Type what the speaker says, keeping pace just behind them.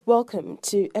Welcome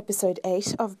to episode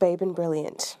 8 of Babe and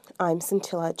Brilliant. I'm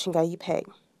Scintilla Chingayi-Peg.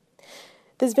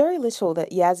 There's very little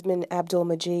that Yassmin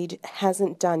Abdel-Magied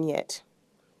hasn't done yet.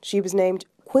 She was named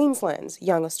Queensland's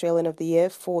Young Australian of the Year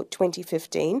for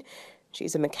 2015.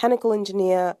 She's a mechanical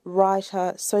engineer,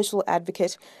 writer, social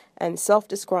advocate, and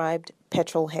self-described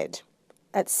petrol head.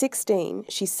 At 16,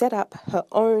 she set up her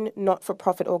own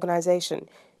not-for-profit organisation,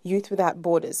 Youth Without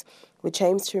Borders, which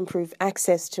aims to improve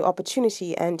access to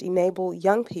opportunity and enable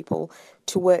young people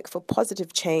to work for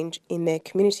positive change in their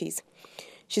communities.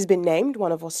 She's been named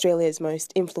one of Australia's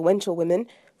most influential women,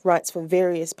 writes for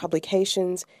various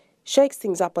publications, shakes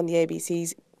things up on the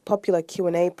ABC's popular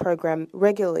Q&A program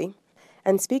regularly,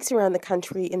 and speaks around the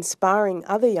country inspiring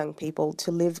other young people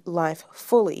to live life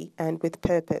fully and with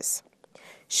purpose.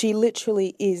 She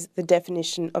literally is the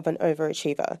definition of an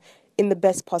overachiever, in the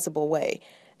best possible way,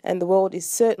 and the world is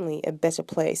certainly a better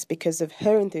place because of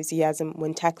her enthusiasm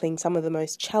when tackling some of the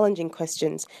most challenging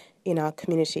questions in our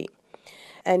community.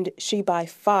 And she by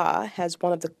far has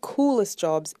one of the coolest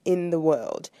jobs in the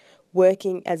world,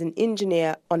 working as an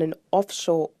engineer on an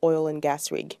offshore oil and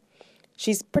gas rig.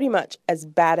 She's pretty much as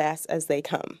badass as they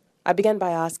come. I began by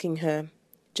asking her,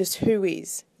 just who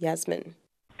is Yassmin?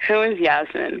 Who is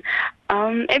Yassmin?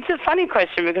 It's a funny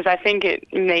question because I think it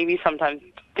maybe sometimes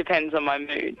depends on my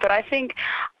mood. But I think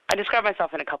I describe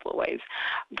myself in a couple of ways.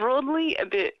 Broadly, a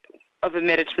bit of a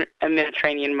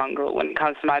Mediterranean mongrel when it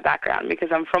comes to my background because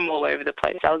I'm from all over the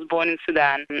place. I was born in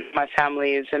Sudan. My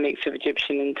family is a mix of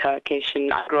Egyptian and Turkish,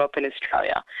 and I grew up in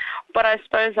Australia. But I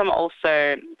suppose I'm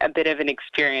also a bit of an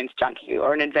experience junkie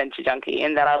or an adventure junkie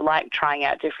in that I like trying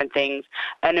out different things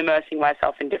and immersing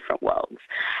myself in different worlds.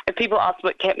 If people ask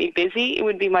what kept me busy, it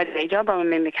would be my day job.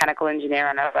 I'm a mechanical engineer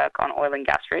and I work on oil and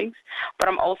gas rigs. But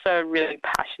I'm also a really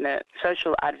passionate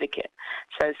social advocate.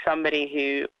 So somebody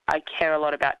who I care a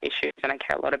lot about issues and I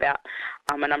care a lot about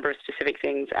a number of specific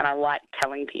things, and I like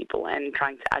telling people and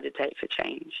trying to agitate for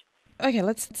change. Okay,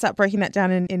 let's start breaking that down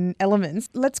in elements.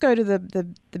 Let's go to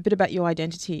the bit about your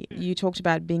identity. You talked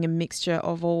about being a mixture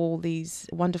of all these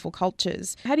wonderful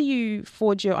cultures. How do you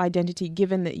forge your identity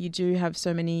given that you do have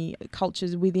so many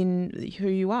cultures within who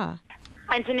you are?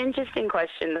 It's an interesting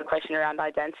question, the question around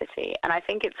identity, and I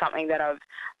think it's something that I've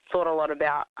thought a lot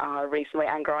about recently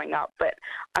and growing up, but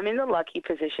I'm in the lucky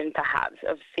position perhaps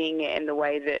of seeing it in the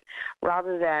way that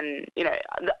rather than,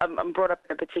 I'm brought up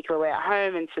in a particular way at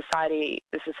home and the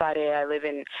society I live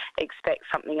in expects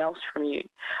something else from you,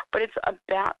 but it's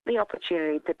about the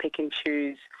opportunity to pick and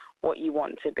choose what you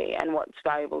want to be and what's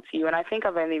valuable to you, and I think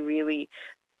I've only really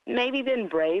maybe been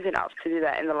brave enough to do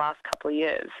that in the last couple of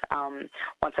years.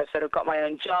 Once I've sort of got my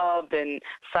own job and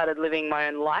started living my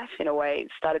own life in a way,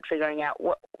 started figuring out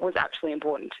what was actually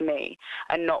important to me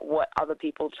and not what other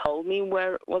people told me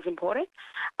was important.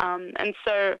 And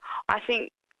so I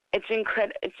think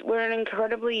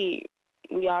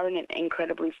we are in an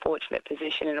incredibly fortunate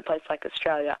position in a place like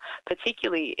Australia,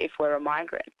 particularly if we're a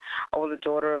migrant or the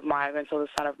daughter of migrants or the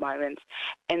son of migrants,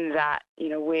 in that,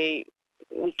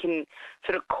 we can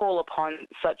sort of call upon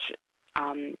such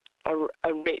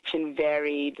a rich and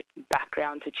varied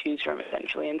background to choose from,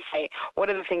 essentially, and say, what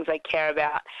are the things I care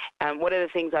about, and what are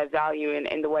the things I value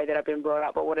in the way that I've been brought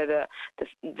up, but what are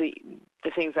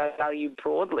the things I value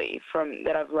broadly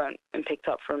that I've learned and picked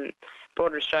up from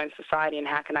broader Australian society, and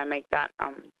how can I make that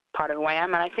part of who I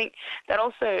am? And I think that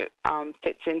also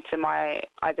fits into my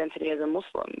identity as a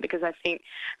Muslim, because I think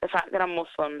the fact that I'm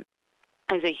Muslim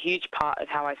is a huge part of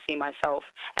how I see myself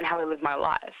and how I live my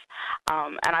life.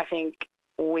 And I think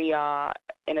we are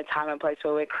in a time and place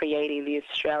where we're creating the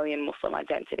Australian Muslim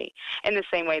identity in the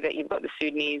same way that you've got the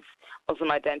Sudanese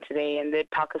Muslim identity and the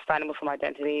Pakistani Muslim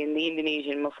identity and the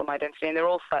Indonesian Muslim identity, and they're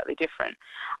all slightly different.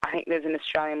 I think there's an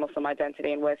Australian Muslim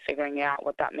identity, and we're figuring out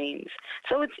what that means.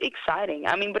 So it's exciting.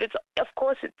 But it's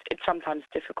sometimes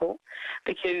difficult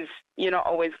because you're not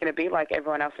always going to be like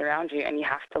everyone else around you, and you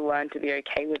have to learn to be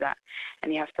okay with that,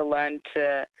 and you have to learn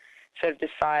to sort of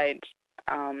decide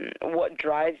what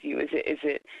drives you. Is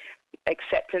it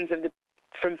acceptance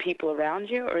from people around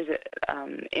you, or is it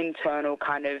internal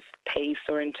kind of pace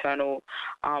or internal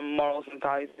morals and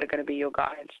values that are going to be your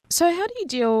guides? So how do you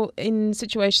deal in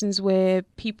situations where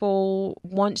people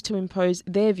want to impose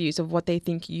their views of what they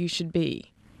think you should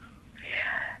be?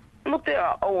 Look, there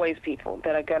are always people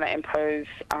that are going to impose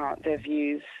their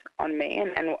views on me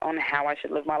and on how I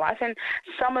should live my life, and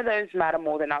some of those matter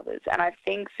more than others. And I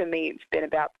think for me it's been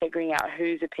about figuring out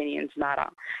whose opinions matter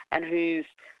and whose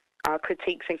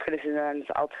critiques and criticisms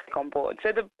I'll take on board.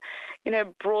 So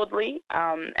broadly,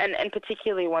 and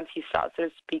particularly once you start sort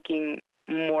of speaking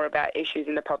more about issues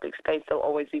in the public space, there'll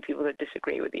always be people that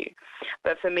disagree with you.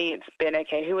 But for me, it's been,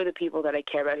 okay, who are the people that I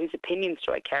care about? Whose opinions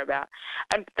do I care about?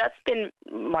 And that's been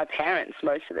my parents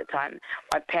most of the time.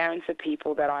 My parents are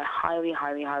people that I highly,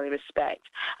 highly, highly respect.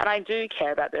 And I do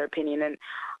care about their opinion. And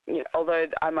although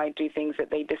I might do things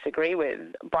that they disagree with,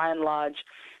 by and large,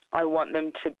 I want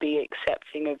them to be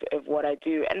accepting of what I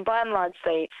do. And by and large,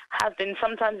 they have been.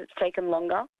 Sometimes it's taken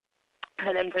longer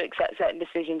for them to accept certain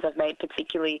decisions I've made,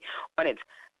 particularly when it's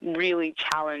really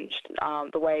challenged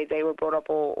the way they were brought up,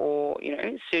 or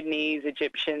Sudanese,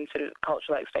 Egyptian sort of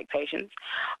cultural expectations.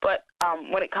 But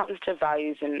when it comes to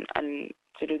values and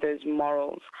sort of those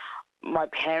morals, my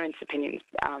parents' opinions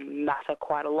matter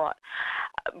quite a lot.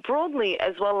 Broadly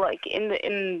as well, like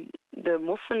in the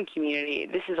Muslim community,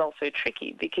 this is also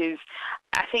tricky because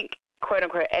I think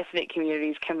quote-unquote ethnic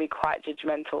communities can be quite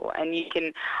judgmental, and you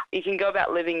can go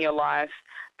about living your life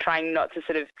trying not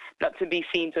to be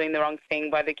seen doing the wrong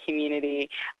thing by the community,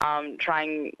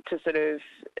 trying to sort of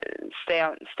stay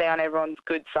on everyone's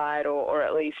good side, or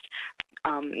at least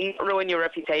ruin your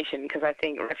reputation, because I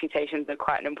think reputations are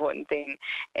quite an important thing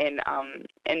in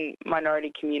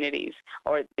minority communities,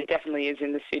 or it definitely is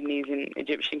in the Sudanese and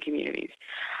Egyptian communities.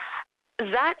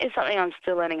 That is something I'm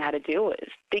still learning how to deal with,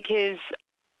 because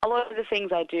a lot of the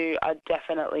things I do are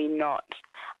definitely not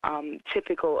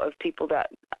typical of people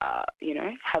that,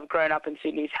 have grown up in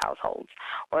Sudanese households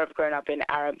or have grown up in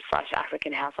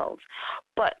Arab/African households.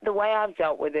 But the way I've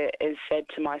dealt with it is said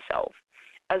to myself,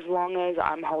 as long as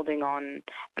I'm holding on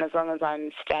and as long as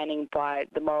I'm standing by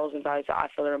the morals and values that I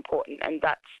feel are important, and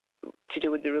that's to do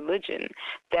with the religion,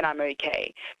 then I'm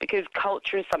okay. Because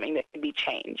culture is something that can be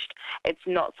changed. It's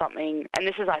not something, and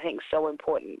this is, I think, so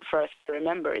important for us to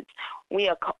remember, it's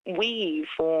we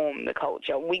form the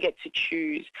culture. We get to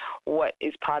choose what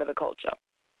is part of the culture.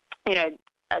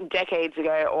 Decades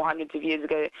ago or hundreds of years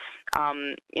ago,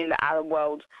 in the Arab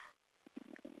world,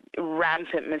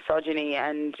 rampant misogyny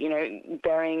and,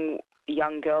 burying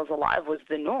young girls alive was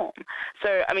the norm.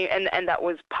 So, I mean, and that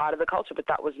was part of the culture, but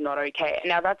that was not okay.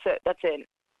 Now, that's an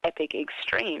epic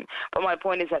extreme. But my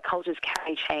point is that cultures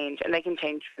can change, and they can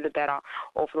change for the better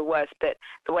or for the worse. But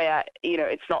the way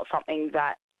it's not something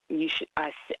that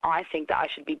I think that I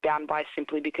should be bound by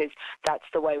simply because that's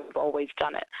the way we've always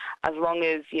done it. As long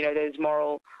as, those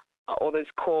moral or those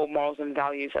core morals and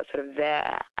values are sort of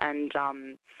there, and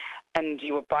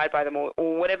you abide by them, or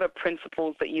whatever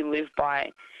principles that you live by,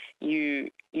 you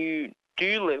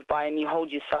do live by, and you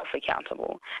hold yourself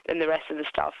accountable, then the rest of the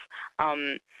stuff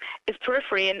is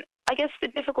periphery. And I guess the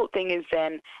difficult thing is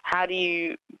then, how do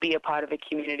you be a part of a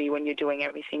community when you're doing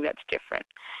everything that's different?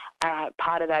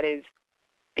 Part of that is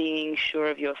being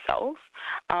sure of yourself,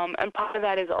 and part of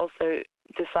that is also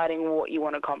deciding what you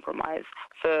want to compromise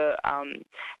for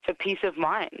peace of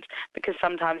mind, because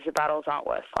sometimes the battles aren't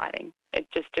worth fighting. It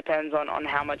just depends on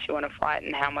how much you want to fight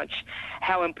and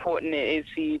how important it is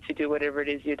for you to do whatever it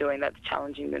is you're doing that's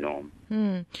challenging the norm.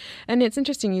 And it's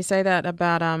interesting you say that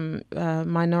about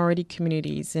minority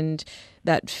communities and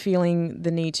that feeling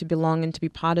the need to belong and to be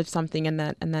part of something, and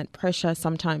that pressure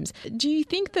sometimes. Do you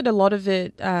think that a lot of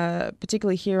it,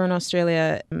 particularly here in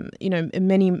Australia,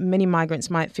 many migrants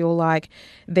might feel like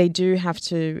they do have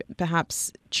to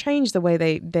perhaps change the way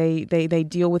they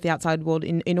deal with the outside world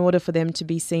in order for them to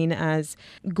be seen as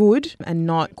good and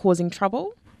not causing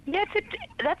trouble? Yeah,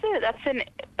 that's an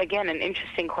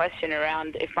interesting question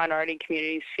around if minority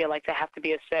communities feel like they have to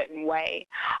be a certain way.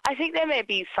 I think there may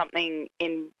be something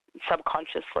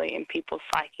subconsciously in people's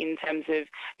psyche in terms of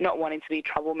not wanting to be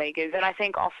troublemakers. And I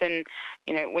think often,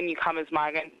 when you come as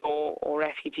migrants or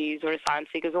refugees or asylum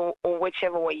seekers or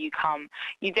whichever way you come,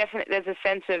 there's a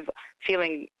sense of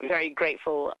feeling very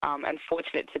grateful and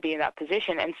fortunate to be in that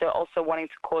position, and so also wanting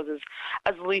to cause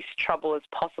as least trouble as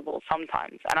possible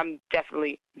sometimes. And I'm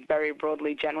definitely very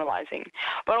broadly generalizing.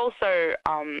 But also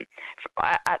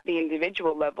at the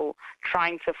individual level,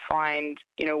 trying to find,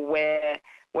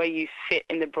 where you fit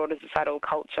in the broader societal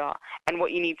culture and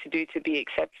what you need to do to be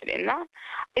accepted in that.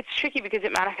 It's tricky because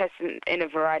it manifests in a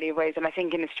variety of ways, and I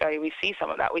think in Australia we see some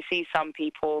of that. We see some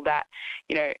people that,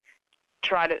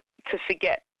 try to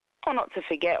forget, or not to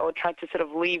forget, or try to sort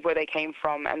of leave where they came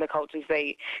from and the cultures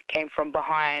they came from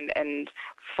behind, and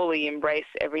fully embrace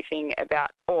everything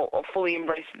about, or fully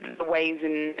embrace the ways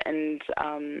and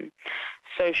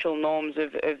social norms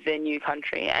of their new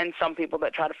country. And some people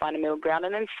that try to find a middle ground,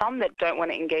 and then some that don't want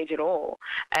to engage at all,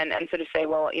 and sort of say,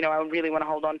 well, I really want to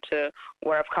hold on to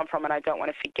where I've come from and I don't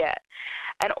want to forget.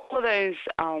 And all of those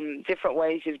different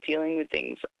ways of dealing with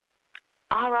things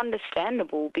are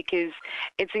understandable, because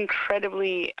it's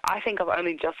incredibly, I think I've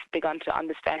only just begun to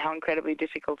understand how incredibly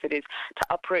difficult it is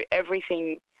to uproot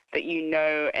everything that you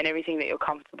know and everything that you're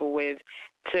comfortable with,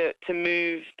 to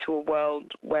move to a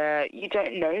world where you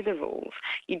don't know the rules,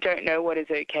 you don't know what is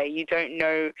okay, you don't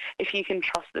know if you can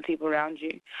trust the people around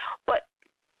you. But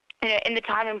in the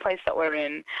time and place that we're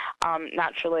in,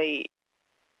 naturally,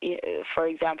 for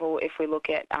example, if we look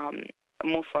at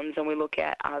Muslims and we look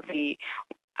at the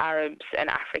Arabs and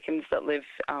Africans that live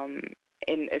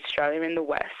in Australia, in the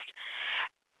West,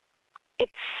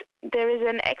 there is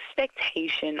an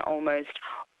expectation almost.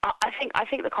 I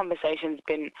think the conversation's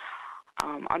been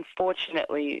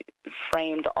unfortunately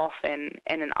framed often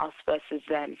in an us versus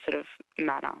them sort of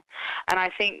manner, and I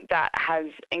think that has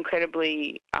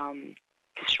incredibly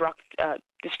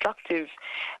destructive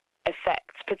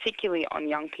effects, particularly on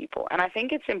young people. And I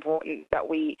think it's important that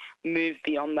we move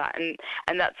beyond that,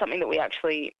 and that's something that we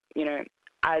actually,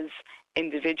 as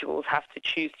individuals have to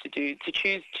choose to do, to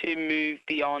choose to move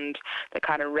beyond the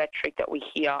kind of rhetoric that we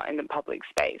hear in the public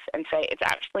space and say it's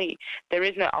actually, there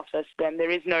is no us versus them,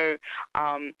 there is no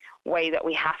way that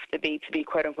we have to be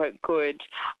quote unquote good.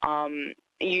 And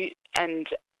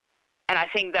I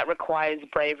think that requires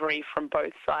bravery from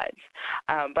both sides.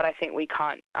 But I think we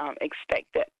can't expect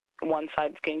that one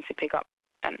side's going to pick up.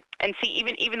 And see,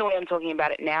 even the way I'm talking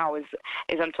about it now is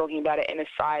I'm talking about it in a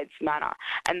sides manner.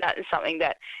 And that is something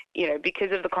that,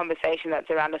 because of the conversation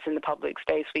that's around us in the public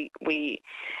space, we're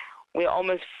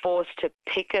almost forced to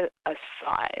pick a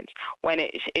side when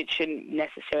it shouldn't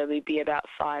necessarily be about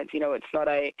sides. It's not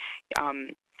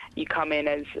you come in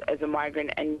as a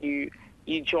migrant and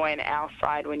you join our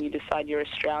side when you decide you're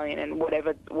Australian, and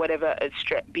whatever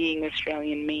being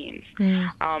Australian means.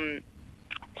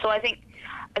 So I think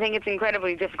it's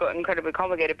incredibly difficult, incredibly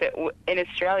complicated, but in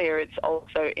Australia it's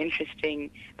also interesting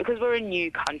because we're a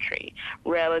new country,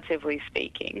 relatively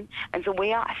speaking, and so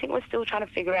I think we're still trying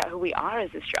to figure out who we are as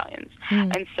Australians.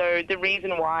 And so the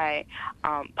reason why,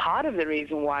 part of the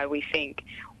reason why we think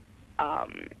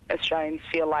Australians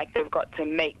feel like they've got to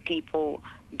make people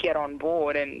get on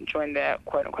board and join their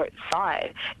quote-unquote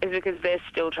side is because they're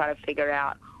still trying to figure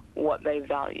out what they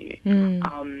value.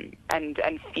 And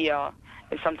fear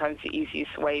is sometimes the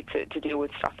easiest way to deal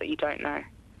with stuff that you don't know.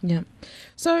 Yeah.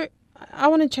 So I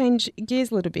want to change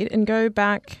gears a little bit and go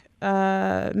back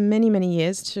many, many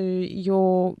years to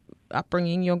your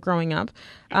upbringing, your growing up.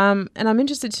 And I'm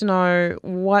interested to know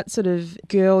what sort of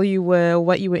girl you were,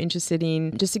 what you were interested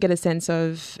in, just to get a sense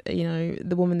of,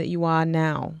 the woman that you are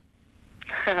now.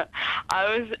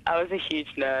 I was a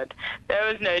huge nerd. There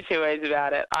was no two ways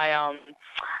about it.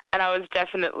 And I was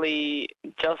definitely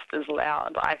just as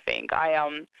loud, I think. I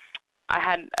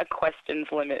had a questions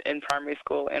limit in primary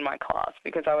school in my class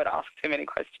because I would ask too many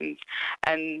questions.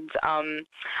 And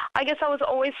I guess I was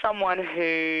always someone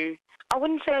who, I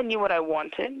wouldn't say I knew what I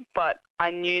wanted, but I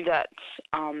knew that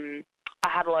I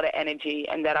had a lot of energy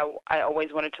and that I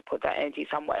always wanted to put that energy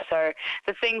somewhere. So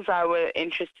the things I were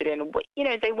interested in,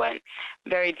 they weren't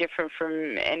very different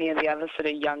from any of the other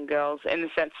sort of young girls in the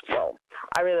sense,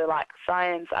 I really like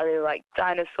science, I really like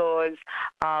dinosaurs.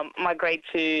 My grade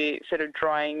 2 sort of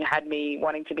drawing had me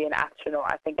wanting to be an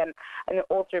astronaut, I think, and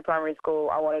all through primary school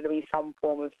I wanted to be some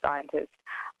form of scientist.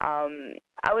 I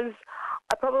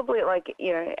probably,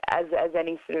 as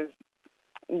any sort of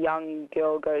young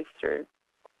girl goes through,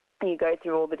 you go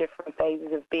through all the different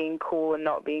phases of being cool and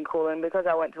not being cool. And because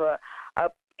I went to a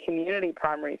community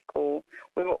primary school,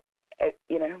 we were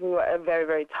a very,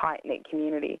 very tight-knit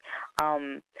community.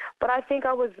 But I think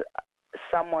I was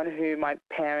someone who I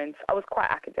was quite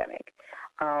academic,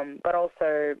 but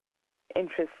also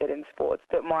interested in sports.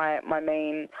 But I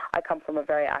come from a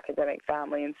very academic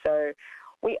family, and so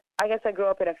I guess I grew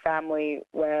up in a family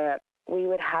where we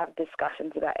would have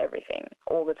discussions about everything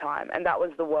all the time. And that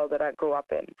was the world that I grew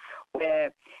up in, where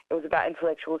it was about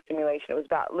intellectual stimulation. It was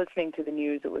about listening to the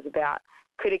news. It was about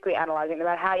critically analyzing. No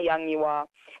matter how young you are,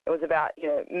 it was about,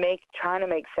 trying to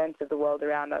make sense of the world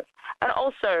around us. And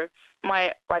also,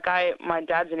 my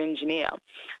dad's an engineer.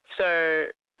 So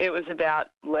it was about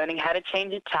learning how to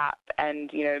change a tap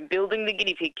and, building the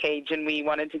guinea pig cage, and we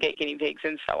wanted to get guinea pigs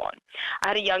and so on. I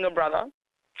had a younger brother.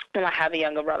 And I have a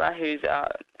younger brother who's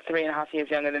 3.5 years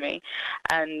younger than me,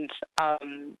 and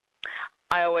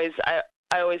I always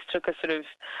took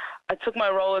I took my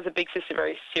role as a big sister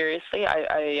very seriously.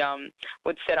 I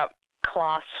would set up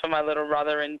class for my little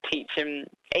brother and teach him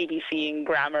ABC and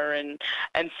grammar and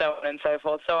so on and so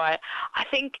forth. So I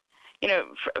think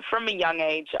from a young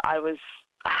age I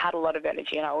had a lot of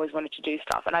energy and I always wanted to do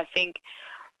stuff, and I think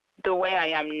the way I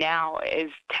am now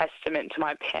is testament to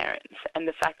my parents and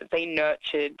the fact that they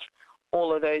nurtured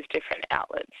all of those different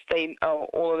outlets,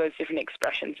 all of those different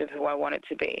expressions of who I wanted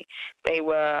to be. They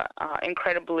were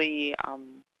incredibly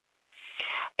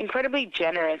incredibly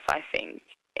generous, I think,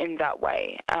 in that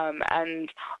way. And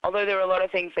although there were a lot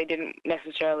of things they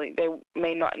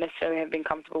may not necessarily have been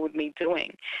comfortable with me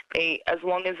doing, as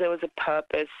long as there was a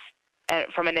purpose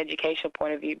from an educational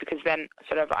point of view, because then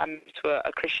I moved to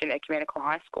a Christian ecumenical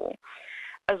high school.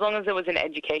 As long as there was an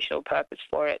educational purpose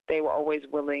for it, they were always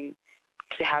willing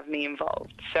to have me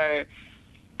involved. So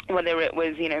whether it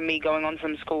was, me going on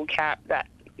some school camp that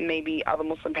maybe other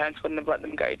Muslim parents wouldn't have let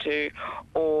them go to,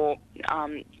 or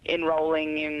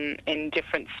enrolling in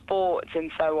different sports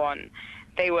and so on,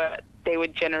 they were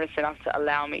generous enough to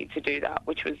allow me to do that,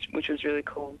 which was really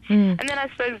cool. And then I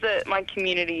suppose that my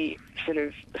community sort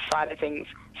of side of things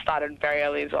started very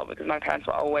early as well, because my parents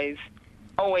were always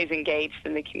engaged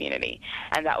in the community,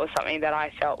 and that was something that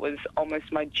I felt was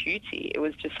almost my duty. It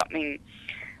was just something.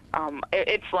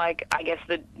 It's like, I guess,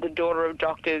 the daughter of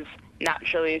doctors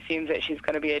naturally assumes that she's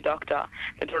going to be a doctor.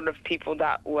 The daughter of people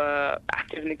that were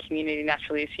active in the community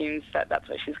naturally assumes that that's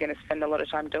what she's going to spend a lot of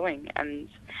time doing, and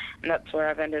that's where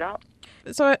I've ended up.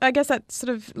 So I guess that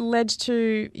sort of led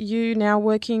to you now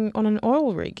working on an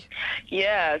oil rig.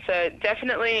 Yeah, so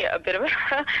definitely a bit of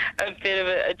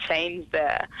a change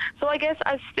there. So I guess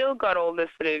I've still got all this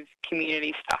sort of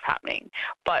community stuff happening,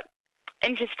 but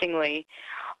interestingly,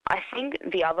 I think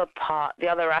the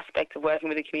other aspect of working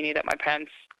with the community that my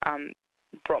parents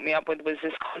brought me up with was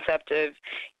this concept of,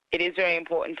 it is very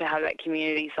important to have that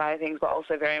community side of things, but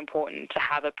also very important to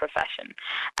have a profession.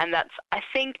 And I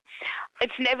think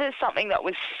it's never something that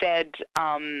was said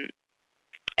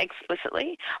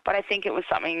explicitly, but I think it was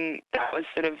something that was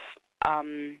sort of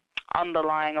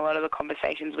underlying a lot of the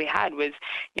conversations we had was,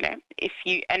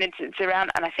 it's around,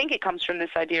 and I think it comes from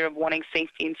this idea of wanting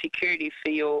safety and security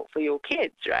for your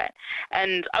kids, right?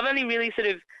 And I've only really sort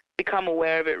of become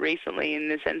aware of it recently, in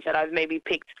the sense that I've maybe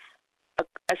picked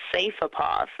a safer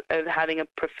path of having a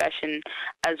profession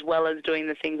as well as doing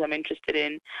the things I'm interested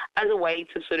in, as a way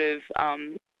to sort of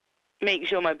make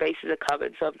sure my bases are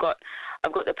covered. So I've got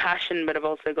the passion, but I've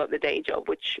also got the day job,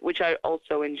 which I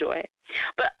also enjoy.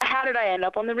 But how did I end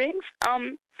up on the rigs?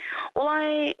 Well,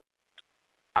 I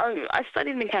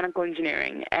studied mechanical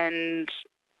engineering, and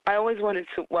I always wanted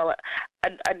to,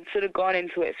 I'd sort of gone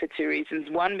into it for two reasons.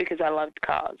 One, because I loved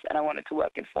cars and I wanted to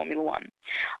work in Formula One.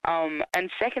 And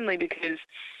secondly, because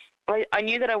I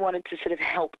knew that I wanted to sort of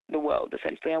help the world,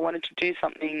 essentially. I wanted to do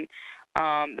something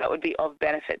that would be of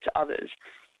benefit to others.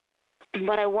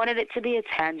 But I wanted it to be a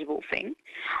tangible thing.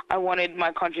 I wanted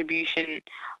my contribution.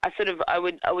 I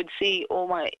would see all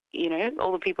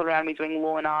the people around me doing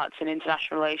law and arts and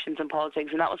international relations and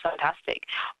politics, and that was fantastic.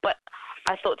 But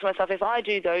I thought to myself, if I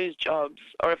do those jobs,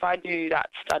 or if I do that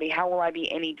study, how will I be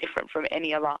any different from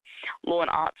any other law and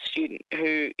arts student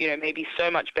who, may be so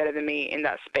much better than me in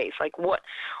that space? Like, what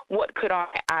could I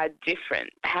add different?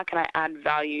 How can I add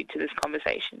value to this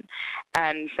conversation?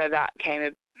 And so that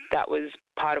was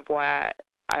part of why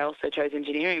I also chose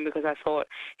engineering, because I thought,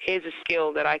 here's a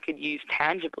skill that I could use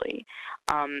tangibly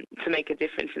to make a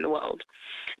difference in the world.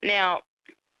 Now,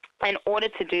 in order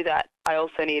to do that, I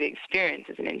also needed experience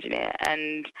as an engineer,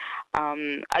 and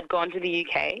I'd gone to the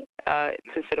UK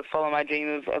to sort of follow my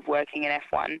dream of working in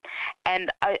F1,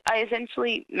 and I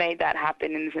essentially made that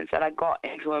happen in the sense that I got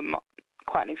into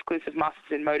quite an exclusive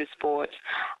master's in motorsport.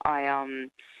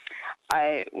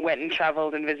 I went and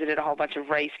travelled and visited a whole bunch of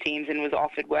race teams and was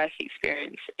offered work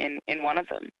experience in one of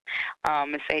them,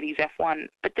 Mercedes F1.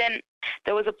 But then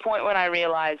there was a point when I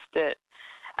realised that,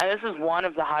 and this is one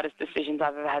of the hardest decisions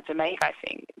I've ever had to make, I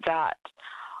think, that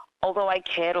although I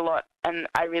cared a lot and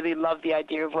I really loved the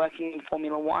idea of working in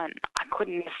Formula One, I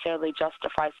couldn't necessarily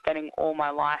justify spending all my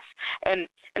life and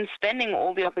spending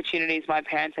all the opportunities my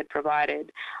parents had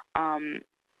provided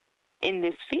in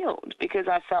this field, because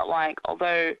I felt like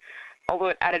although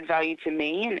it added value to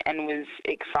me and was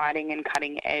exciting and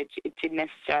cutting edge, it didn't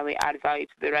necessarily add value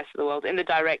to the rest of the world in the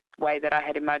direct way that I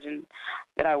had imagined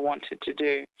that I wanted to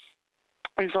do.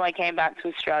 And so I came back to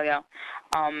Australia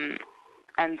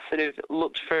and sort of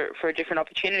looked for a different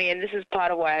opportunity. And this is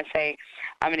part of why I say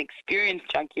I'm an experience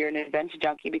junkie or an adventure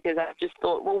junkie, because I just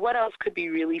thought, well, what else could be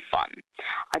really fun?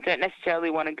 I don't necessarily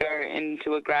want to go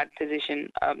into a grad position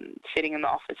sitting in the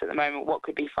office at the moment. What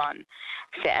could be fun?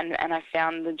 And I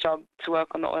found the job to work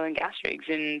on the oil and gas rigs,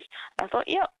 and I thought,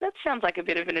 yeah, that sounds like a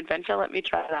bit of an adventure. Let me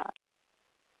try that.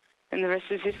 And the rest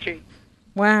is history.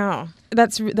 Wow,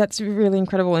 that's really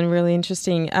incredible and really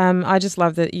interesting. I just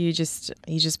love that you just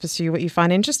pursue what you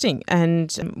find interesting,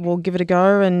 and will give it a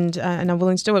go, and are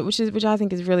willing to do it, which I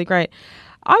think is really great.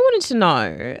 I wanted to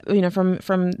know,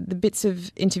 from the bits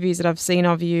of interviews that I've seen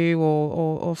of you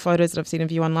or photos that I've seen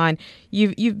of you online,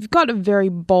 you've got a very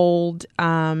bold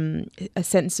a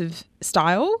sense of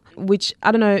style, which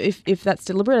I don't know if that's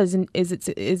deliberate. Is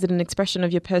it an expression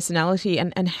of your personality?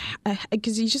 And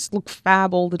because you just look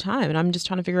fab all the time, and I'm just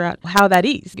trying to figure out how that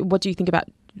is. What do you think about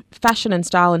fashion and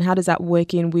style, and how does that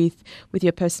work in with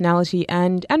your personality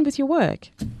and with your work?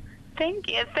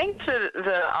 Thank you. Thanks for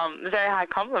the very high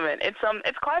compliment. It's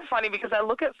quite funny because I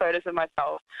look at photos of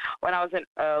myself when I was in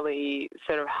early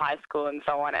sort of high school and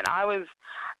so on, and I was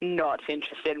not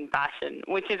interested in fashion,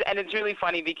 and it's really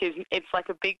funny because it's like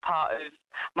a big part of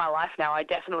my life now. I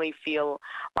definitely feel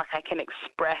like I can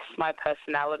express my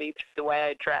personality through the way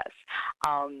I dress,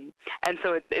 and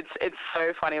so it's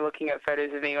so funny looking at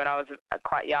photos of me when I was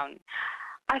quite young.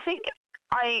 I think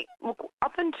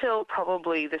up until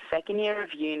probably the second year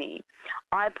of uni,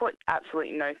 I put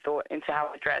absolutely no thought into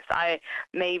how I dressed. I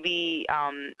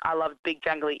loved big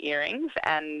jangly earrings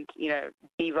and,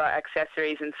 diva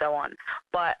accessories and so on.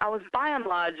 But I was by and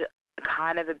large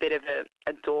kind of a bit of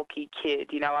a dorky kid.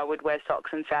 I would wear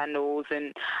socks and sandals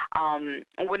and I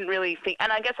wouldn't really think,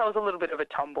 and I guess I was a little bit of a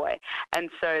tomboy. And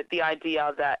so the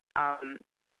idea that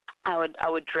I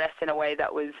would dress in a way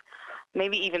that was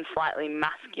maybe even slightly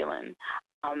masculine.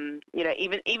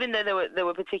 Even though there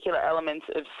were particular elements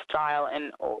of style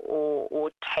and or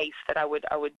taste that I would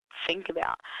think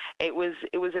about, it was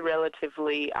a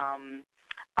relatively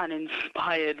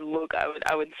uninspired look,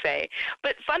 I would say.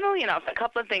 But funnily enough, a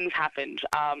couple of things happened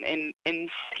in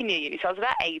senior uni. So I was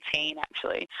about 18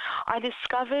 actually. I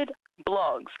discovered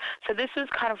blogs. So this was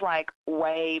kind of like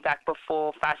way back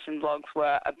before fashion blogs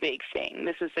were a big thing.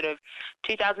 This was sort of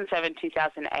 2007,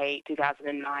 2008,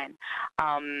 2009.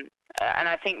 And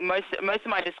I think most of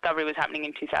my discovery was happening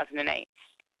in 2008.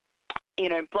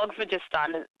 Blogs were just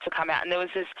starting to come out, and there was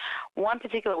this one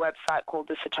particular website called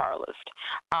The Satiralist,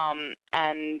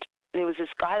 and there was this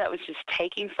guy that was just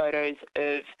taking photos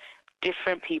of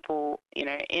different people,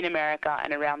 in America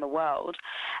and around the world,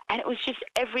 and it was just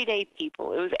everyday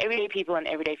people. It was everyday people in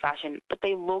everyday fashion, but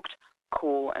they looked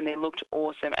cool and they looked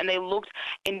awesome and they looked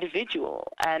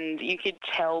individual, and you could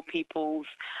tell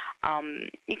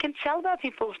about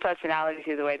people's personality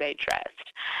through the way they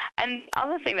dressed. And the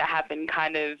other thing that happened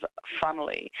kind of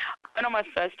funnily, I went on my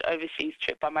first overseas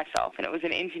trip by myself, and it was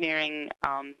an engineering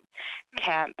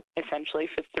camp essentially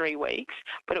for 3 weeks,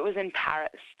 but it was in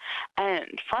Paris.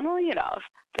 And funnily enough,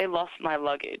 they lost my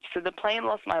luggage. So the plane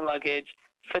lost my luggage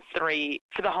for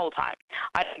the whole time.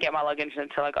 I didn't get my luggage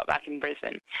until I got back in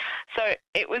Brisbane. So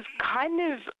it was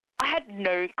kind of, I had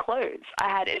no clothes. I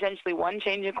had essentially one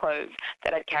change of clothes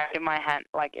that I carried in my hand,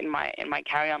 like in my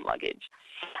carry-on luggage.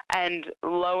 And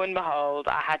lo and behold,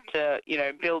 I had to,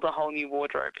 build a whole new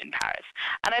wardrobe in Paris.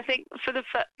 And I think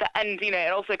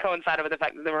it also coincided with the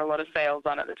fact that there were a lot of sales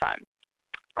on at the time.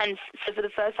 And so for the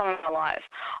first time in my life,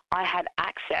 I had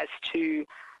access to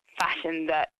fashion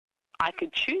that I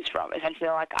could choose from. Essentially,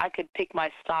 like, I could pick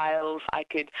my styles, I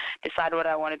could decide what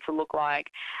I wanted to look like,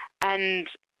 and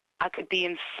I could be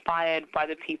inspired by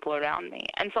the people around me.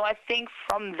 And so I think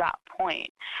from that point,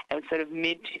 it was sort of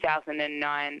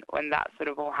mid-2009 when that sort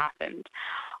of all happened,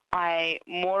 I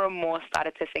more and more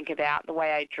started to think about the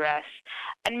way I dress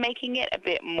and making it a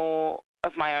bit more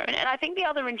of my own. And I think the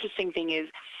other interesting thing is,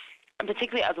 and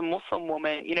particularly as a Muslim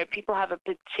woman, people have a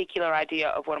particular idea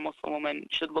of what a Muslim woman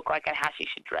should look like and how she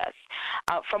should dress,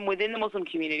 from within the Muslim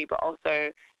community, but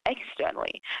also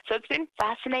externally. So it's been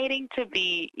fascinating to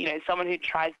be, someone who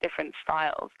tries different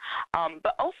styles,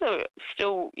 but also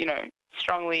still,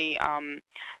 strongly,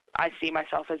 I see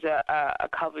myself as a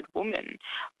covered woman.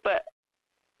 But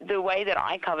the way that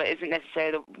I cover isn't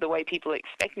necessarily the way people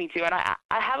expect me to, and I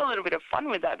have a little bit of fun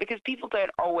with that because people don't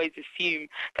always assume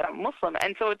that I'm Muslim,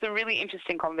 and so it's a really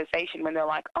interesting conversation when they're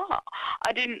like, oh,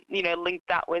 I didn't, link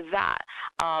that with that.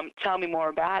 Tell me more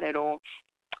about it. Or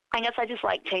I guess I just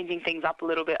like changing things up a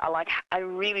little bit. I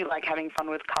really like having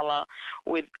fun with color,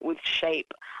 with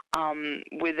shape,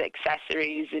 with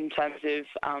accessories in terms of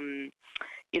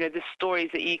the stories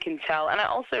that you can tell. And I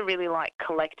also really like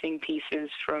collecting pieces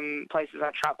from places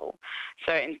I travel.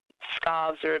 So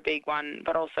scarves are a big one,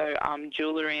 but also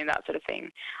jewelry and that sort of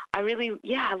thing. I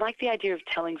like the idea of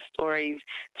telling stories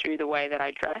through the way that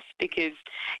I dress because,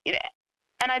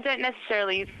 and I don't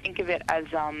necessarily think of it as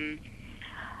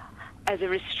a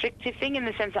restrictive thing, in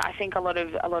the sense that I think a lot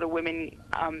of women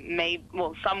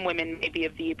some women may be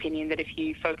of the opinion that if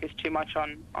you focus too much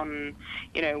on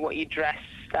what you dress,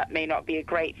 that may not be a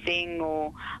great thing,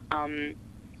 or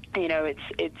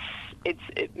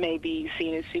it may be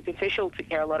seen as superficial to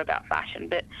care a lot about fashion.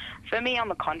 But for me, on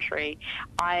the contrary,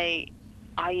 I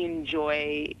I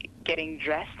enjoy getting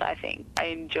dressed, I think. I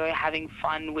enjoy having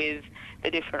fun with the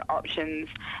different options.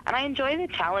 And I enjoy the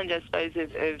challenge, I suppose,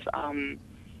 of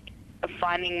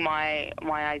finding my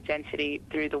identity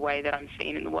through the way that I'm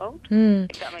seen in the world,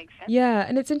 if that makes sense. Yeah,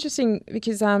 and it's interesting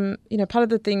because part of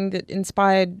the thing that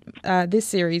inspired this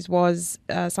series was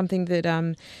something that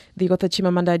the author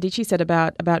Chimamanda Adichie said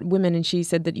about women, and she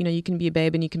said that you can be a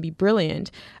babe and you can be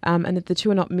brilliant, and that the two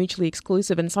are not mutually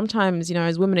exclusive. And sometimes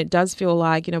as women, it does feel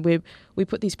like we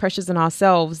put these pressures on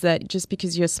ourselves that just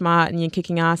because you're smart and you're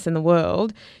kicking ass in the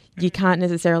world, you can't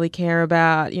necessarily care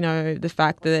about, the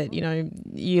fact that,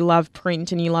 you love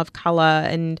print and you love colour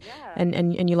and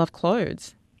you love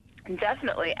clothes.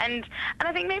 Definitely. And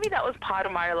I think maybe that was part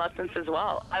of my reluctance as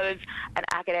well. I was an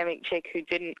academic chick who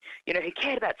didn't, who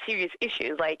cared about serious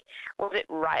issues. Like, was it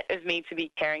right of me to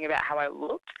be caring about how I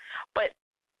looked? But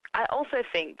I also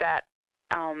think that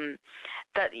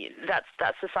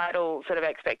that's societal sort of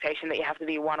expectation that you have to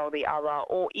be one or the other,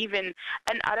 or even,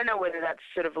 and I don't know whether that's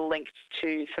sort of linked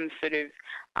to some sort of,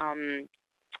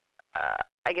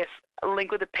 I guess, a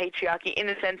link with the patriarchy in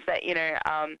the sense that, and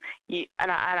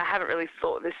I haven't really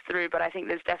thought this through, but I think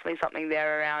there's definitely something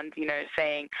there around,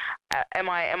 saying, am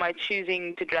I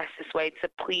choosing to dress this way to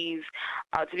please,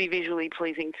 to be visually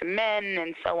pleasing to men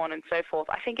and so on and so forth.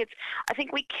 I think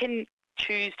we can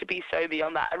choose to be so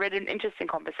beyond that. I read an interesting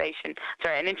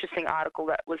article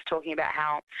that was talking about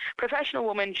how professional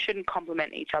women shouldn't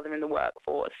compliment each other in the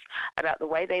workforce about the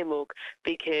way they look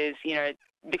because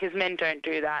men don't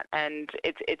do that and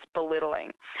it's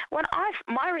belittling.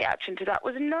 My reaction to that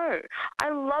was no. I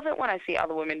love it when I see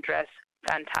other women dress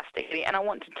fantastically, and I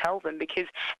want to tell them because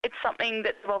it's something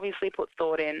that they've obviously put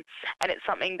thought in, and it's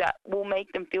something that will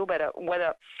make them feel better.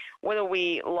 Whether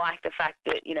we like the fact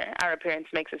that our appearance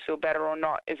makes us feel better or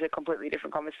not is a completely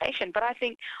different conversation. But I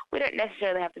think we don't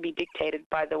necessarily have to be dictated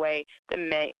by the way the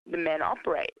men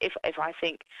operate. If I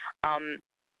think I'm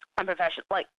professional,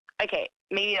 like, okay,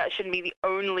 maybe that shouldn't be the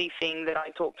only thing that I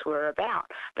talk to her about.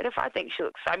 But if I think she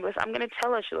looks fabulous, I'm going to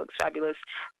tell her she looks fabulous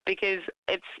because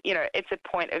it's a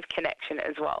point of connection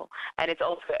as well. And it's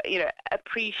also,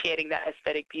 appreciating that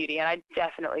aesthetic beauty. And I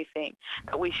definitely think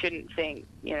that we shouldn't think,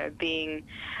 being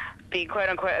quote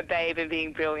unquote a babe and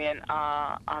being brilliant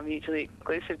are mutually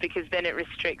exclusive, because then it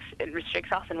restricts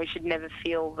us, and we should never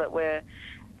feel that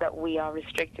we are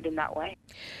restricted in that way.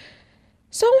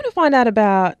 So I want to find out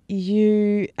about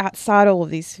you outside all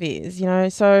of these spheres,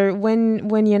 so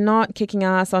when you're not kicking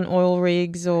ass on oil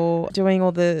rigs or doing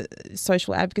all the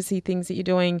social advocacy things that you're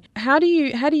doing, how do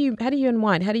you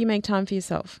unwind? How do you make time for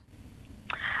yourself?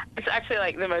 It's actually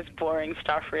like the most boring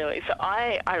stuff, really. So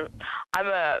I'm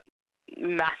a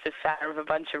massive fan of a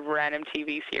bunch of random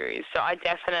TV series. So I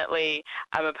definitely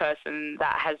am a person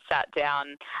that has sat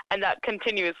down and that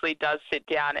continuously does sit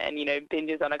down and,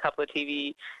 binges on a couple of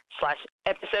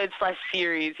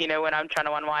TV/episodes/series, when I'm trying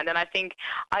to unwind. And I think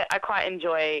I quite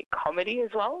enjoy comedy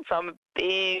as well. So I'm a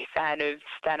big fan of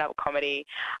stand-up comedy.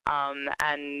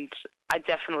 And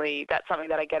that's something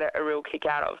that I get a real kick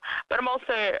out of. But I'm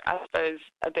also, I suppose,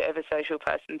 a bit of a social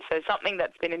person. So something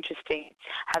that's been interesting,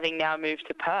 having now moved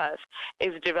to Perth,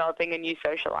 is developing a new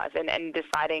social life and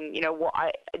deciding, what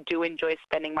I do enjoy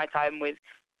spending my time with,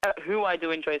 who I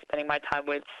do enjoy spending my time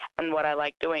with, and what I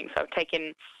like doing. So I've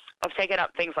taken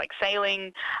up things like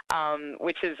sailing,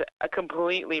 which is a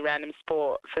completely random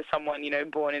sport for someone,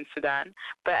 born in Sudan,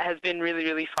 but it has been really,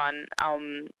 really fun.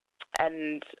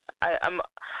 And I've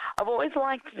always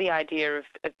liked the idea of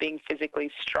being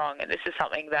physically strong, and this is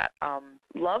something that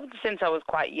loved since I was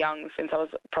quite young, since I was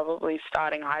probably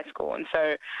starting high school. And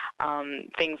so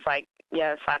things like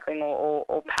cycling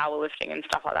or powerlifting and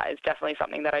stuff like that is definitely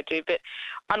something that I do. But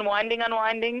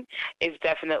unwinding is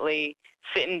definitely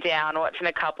sitting down, watching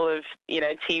a couple of,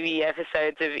 TV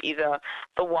episodes of either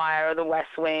The Wire or The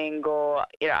West Wing, or,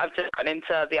 I've just gotten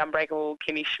into The Unbreakable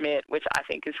Kimmy Schmidt, which I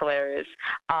think is hilarious,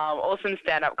 or some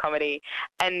stand-up comedy,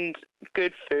 and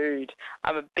good food.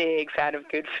 I'm a big fan of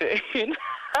good food.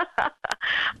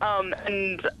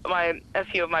 And a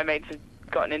few of my mates have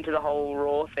gotten into the whole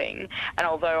raw thing, and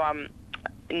although I'm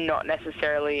not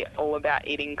necessarily all about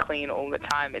eating clean all the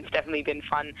time, it's definitely been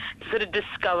fun to sort of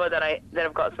discover that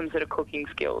I've got some sort of cooking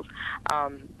skills.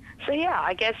 So yeah,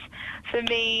 I guess for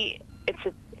me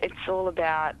it's all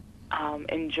about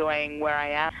enjoying where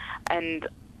I am, and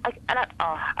I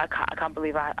can't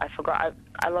believe I forgot.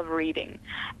 I love reading,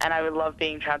 and I would love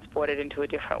being transported into a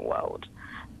different world.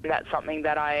 That's something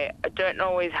that I don't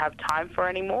always have time for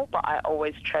anymore, but I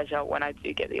always treasure when I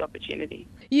do get the opportunity.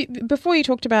 Before you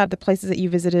talked about the places that you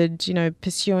visited,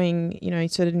 pursuing,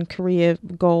 certain career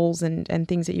goals and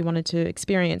things that you wanted to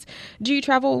experience, do you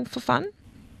travel for fun?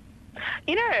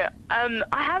 I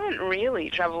haven't really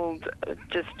travelled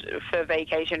just for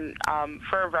vacation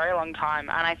for a very long time,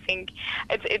 and I think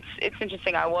it's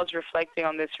interesting. I was reflecting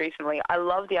on this recently. I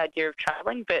love the idea of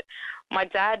travelling, but my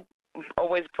dad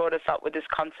always brought us up with this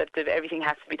concept of everything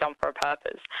has to be done for a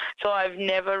purpose. So I've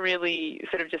never really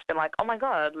sort of just been like, oh my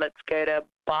God, let's go to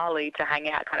Bali to hang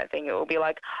out kind of thing. It will be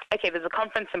like, okay, there's a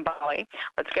conference in Bali.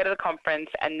 Let's go to the conference,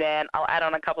 and then I'll add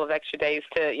on a couple of extra days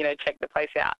to, check the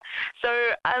place out. So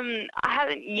I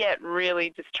haven't yet really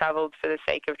just traveled for the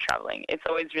sake of traveling. It's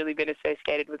always really been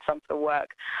associated with some sort of work.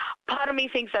 Part of me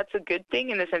thinks that's a good thing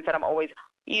in the sense that I'm always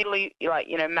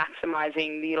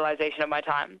maximizing the utilization of my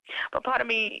time. But part of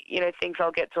me, thinks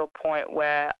I'll get to a point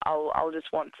where I'll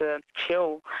just want to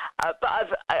chill. But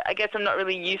I guess I'm not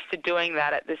really used to doing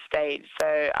that at this stage.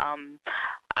 So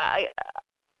I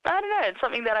don't know. It's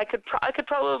something that I could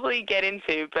probably get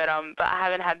into, but I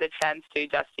haven't had the chance to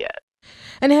just yet.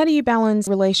 And how do you balance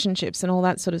relationships and all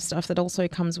that sort of stuff that also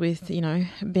comes with,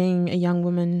 being a young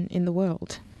woman in the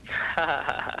world?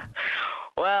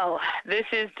 Well,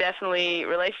 relationships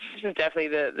is definitely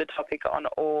the topic on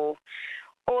all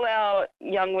our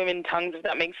young women tongues, if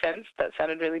that makes sense. That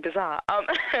sounded really bizarre.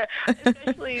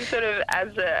 Especially sort of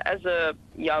as a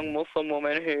young Muslim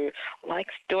woman who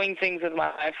likes doing things with my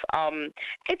life.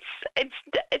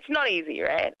 It's not easy,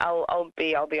 right? I'll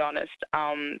be honest.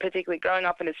 Particularly growing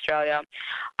up in Australia,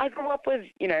 I grew up with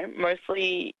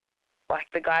mostly, like,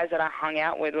 the guys that I hung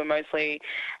out with were mostly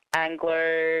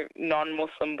Anglo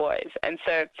non-Muslim boys, and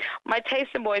so my taste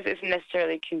in boys isn't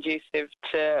necessarily conducive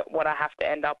to what I have to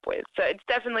end up with. So it's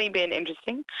definitely been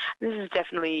interesting. This is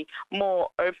definitely more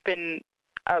open.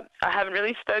 I haven't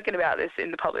really spoken about this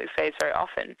in the public space very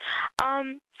often.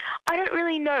 I don't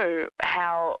really know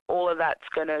how all of that's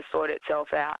going to sort itself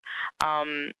out.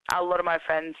 A lot of my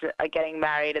friends are getting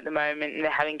married at the moment and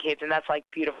they're having kids, and that's like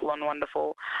beautiful and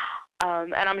wonderful.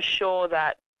 And I'm sure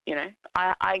that,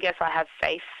 I guess I have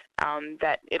faith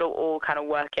that it'll all kind of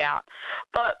work out.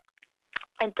 But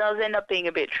it does end up being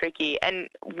a bit tricky. And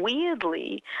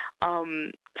weirdly,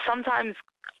 sometimes,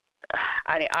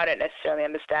 I don't necessarily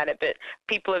understand it, but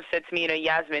people have said to me,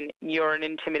 Yassmin, you're an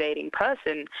intimidating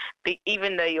person,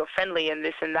 even though you're friendly and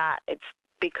this and that. It's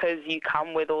because you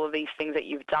come with all of these things that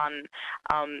you've done.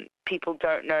 People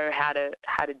don't know how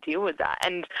to deal with that.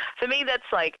 And for me,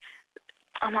 that's like,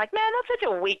 I'm like, man, that's such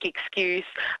a weak excuse.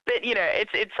 But,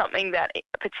 it's something that,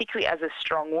 particularly as a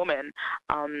strong woman,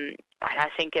 I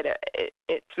think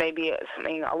it's maybe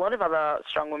something a lot of other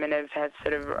strong women have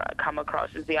sort of come across,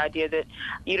 is the idea that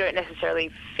you don't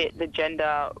necessarily fit the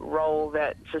gender role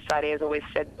that society has always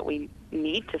said that we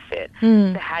need to fit.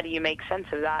 So how do you make sense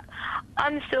of that?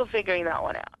 I'm still figuring that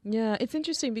one out. Yeah, it's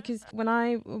interesting because when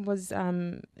I was,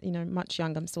 much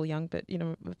younger, I'm still young, but,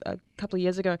 a couple of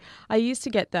years ago, I used to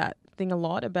get that thing a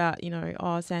lot about,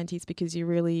 Santi, it's because you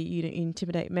really,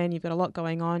 intimidate men. You've got a lot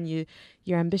going on. You're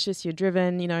ambitious, you're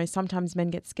driven, sometimes men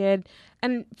get scared.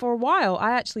 And for a while,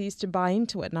 I actually used to buy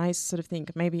into it. And I used to sort of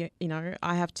think maybe,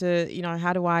 I have to,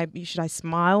 should I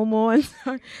smile more? And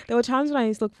so there were times when I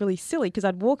used to look really silly because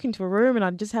I'd walk into a room and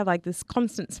I'd just have like this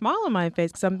constant smile on my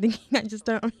face because I'm thinking I just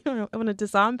don't, I want to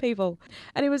disarm people.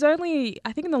 And it was only,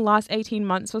 I think in the last 18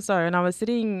 months or so, and I was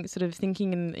sitting sort of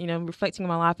thinking and, reflecting on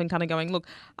my life and kind of going, look,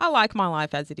 I like my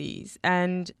life as it is.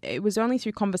 And it was only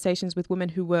through conversations with women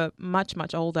who were much,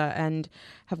 much older and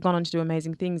have gone on to do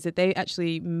amazing things that they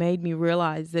actually made me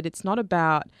realize that it's not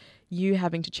about you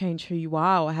having to change who you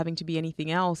are or having to be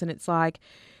anything else. And it's like,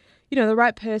 the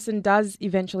right person does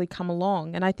eventually come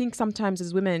along. And I think sometimes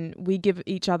as women, we give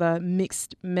each other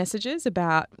mixed messages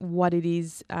about what it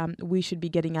is we should be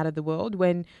getting out of the world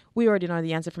when we already know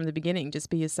the answer from the beginning. Just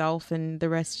be yourself and the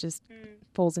rest just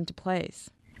falls into place.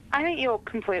 I think you're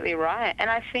completely right. And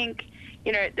I think,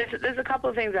 there's a couple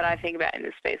of things that I think about in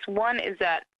this space. One is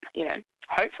that,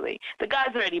 hopefully the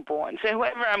guy's already born. So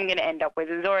whoever I'm going to end up with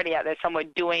is already out there somewhere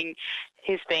doing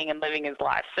his thing and living his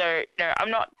life. So, I'm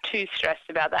not too stressed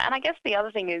about that. And I guess the other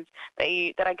thing is that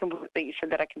you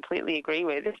said that I completely agree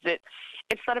with is that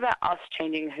it's not about us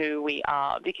changing who we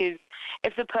are, because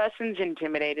if the person's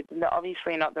intimidated, then they're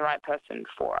obviously not the right person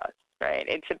for us, right?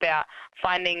 It's about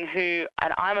finding who,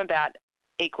 and I'm about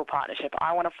equal partnership.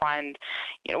 I want to find,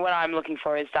 what I'm looking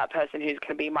for is that person who's going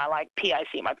to be my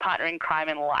PIC, my partner in crime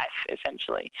in life,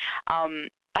 essentially. And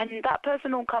that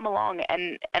person will come along,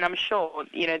 and I'm sure,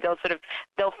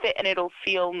 they'll fit and it'll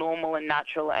feel normal and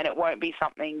natural, and it won't be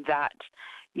something that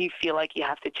you feel like you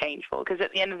have to change for. Because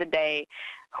at the end of the day,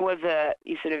 whoever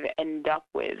you sort of end up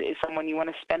with is someone you want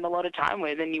to spend a lot of time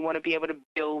with and you want to be able to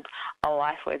build a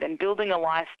life with. And building a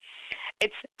life,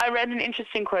 I read an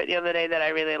interesting quote the other day that I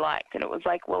really liked, and it was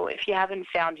like, well, if you haven't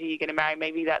found who you're going to marry,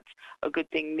 maybe that's a good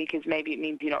thing, because maybe it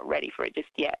means you're not ready for it just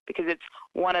yet, because it's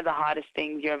one of the hardest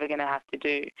things you're ever going to have to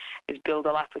do is build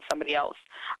a life with somebody else.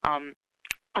 And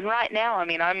right now, I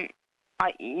mean, I'm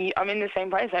in the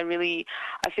same place. I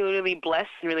feel really blessed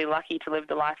and really lucky to live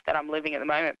the life that I'm living at the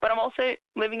moment. But I'm also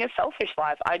living a selfish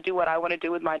life. I do what I want to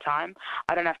do with my time.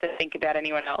 I don't have to think about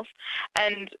anyone else.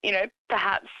 And,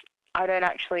 perhaps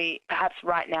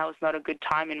right now is not a good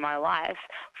time in my life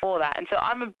for that. And so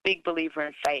I'm a big believer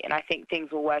in fate, and I think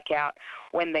things will work out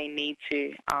when they need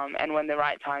to, and when the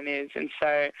right time is. And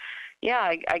so,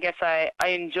 yeah, I guess I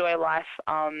enjoy life,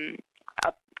 and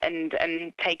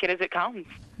take it as it comes.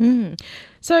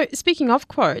 So speaking of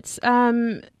quotes,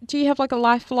 do you have like a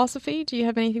life philosophy? Do you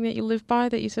have anything that you live by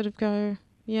that you sort of go,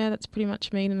 yeah, that's pretty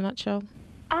much me in a nutshell?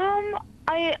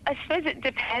 I suppose it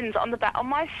depends. On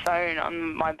my phone,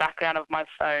 on my background of my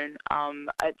phone,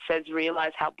 it says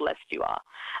realize how blessed you are.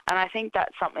 And I think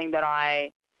that's something that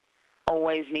I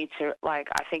always need to, I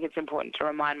think it's important to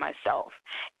remind myself,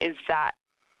 is that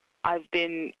I've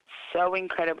been so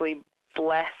incredibly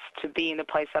blessed to be in the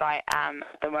place that I am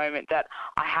at the moment, that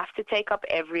I have to take up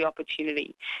every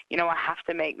opportunity. I have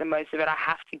to make the most of it. I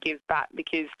have to give back,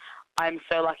 because I'm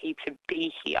so lucky to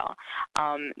be here,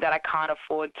 that I can't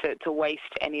afford to waste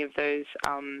any of those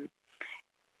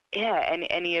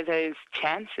any of those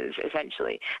chances,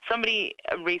 essentially. Somebody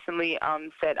recently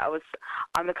said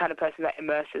I'm the kind of person that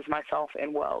immerses myself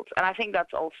in worlds, and I think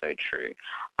that's also true.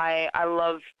 I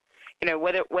love,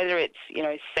 whether it's,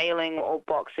 sailing or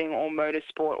boxing or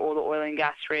motorsport or the oil and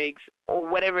gas rigs or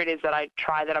whatever it is that I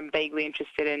try that I'm vaguely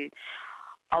interested in,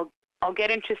 I'll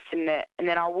get interested in it, and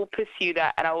then I will pursue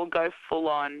that, and I will go full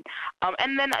on.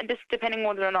 And then just depending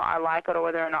whether or not I like it or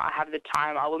whether or not I have the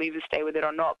time, I will either stay with it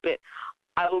or not. But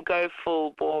I will go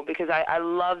full bore, because I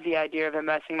love the idea of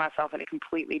immersing myself in a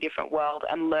completely different world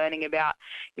and learning about,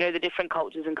 the different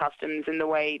cultures and customs and the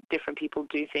way different people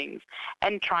do things,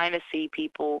 and trying to see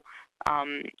people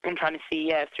and trying to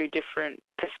see, through different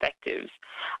perspectives.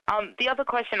 The other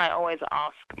question I always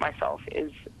ask myself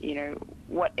is,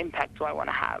 what impact do I want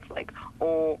to have?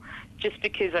 Or just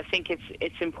because I think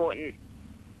it's important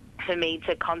for me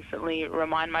to constantly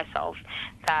remind myself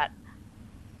that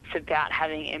it's about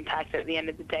having impact at the end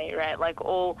of the day, right?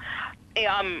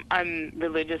 I'm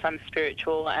religious, I'm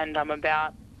spiritual, and I'm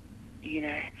about,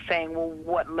 saying, well,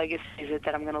 what legacy is it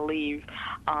that I'm going to leave,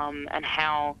 and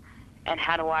how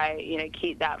do I,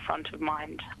 keep that front of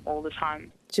mind all the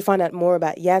time. To find out more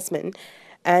about Yassmin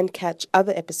and catch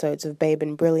other episodes of Babe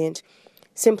and Brilliant,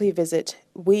 simply visit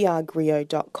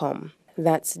wearegriot.com.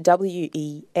 That's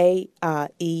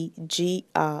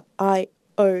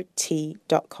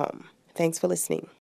wearegriot.com. Thanks for listening.